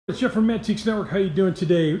It's Jeff from Mantiques Network. How you doing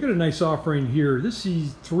today? We've got a nice offering here. This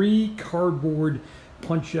is 3 cardboard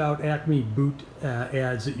punch-out ACME boot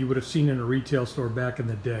ads that you would have seen in a retail store back in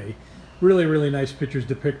the day. Really nice pictures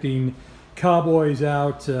depicting cowboys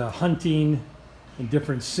out hunting in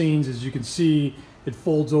different scenes. As you can see, it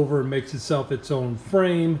folds over and makes itself its own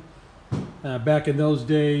frame. Back in those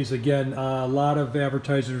days, again, a lot of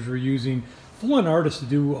advertisers were using full-on artists to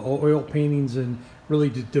do oil paintings and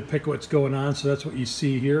really to depict what's going on. So that's what you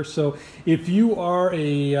see here. So if you are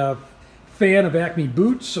a fan of ACME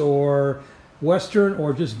boots or Western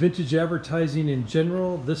or just vintage advertising in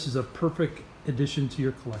general, this is a perfect addition to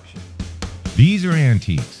your collection. These are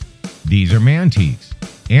antiques. These are mantiques.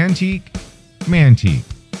 Antique, mantique.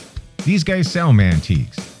 These guys sell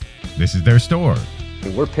mantiques. This is their store.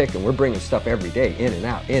 We're bringing stuff every day, in and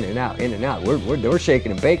out, in and out, in and out. We're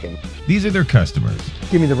shaking and baking. These are their customers.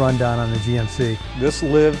 Give me the rundown on the GMC. This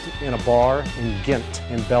lived in a bar in Ghent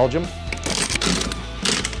in Belgium.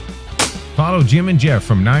 Follow Jim and Jeff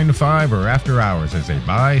from 9 to 5 or after hours as they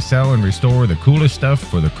buy, sell, and restore the coolest stuff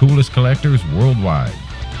for the coolest collectors worldwide.